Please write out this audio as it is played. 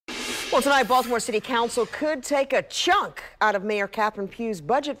Well, tonight, Baltimore City Council could take a chunk out of Mayor Catherine Pugh's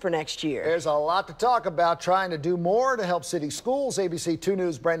budget for next year. There's a lot to talk about, trying to do more to help city schools. ABC 2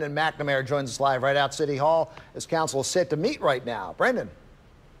 News' Brendan McNamara joins us live right out City Hall as council is set to meet right now. Brendan.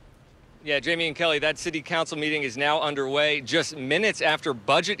 Yeah, Jamie and Kelly, that city council meeting is now underway just minutes after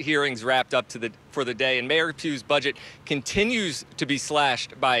budget hearings wrapped up for the day, and Mayor Pugh's budget continues to be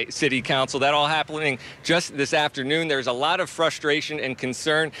slashed by city council. That all happening just this afternoon. There's a lot of frustration and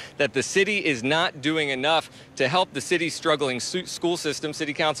concern that the city is not doing enough to help the city's struggling school system.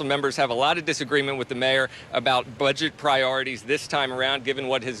 City council members have a lot of disagreement with the mayor about budget priorities this time around, given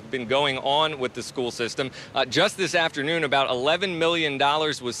what has been going on with the school system. Just this afternoon, about $11 million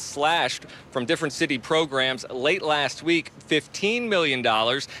was slashed from different city programs. Late last week, $15 million,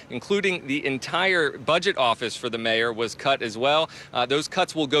 including the entire budget office for the mayor, was cut as well. Those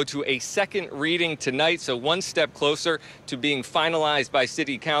cuts will go to a second reading tonight, so one step closer to being finalized by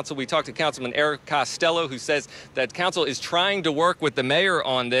city council. We talked to Councilman Eric Costello, who says that council is trying to work with the mayor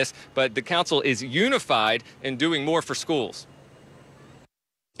on this, but the council is unified in doing more for schools.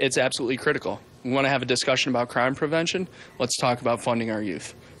 It's absolutely critical. We want to have a discussion about crime prevention. Let's talk about funding our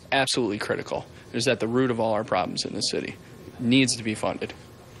youth. Absolutely critical. It is at the root of all our problems in the city. It needs to be funded.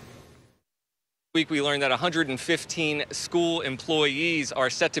 Week we learned that 115 school employees are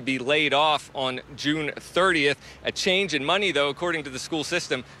set to be laid off on June 30th. A change in money, though, according to the school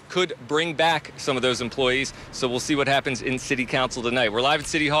system, could bring back some of those employees. So we'll see what happens in City Council tonight. We're live at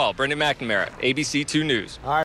City Hall. Brendan McNamara, ABC 2 News. All right.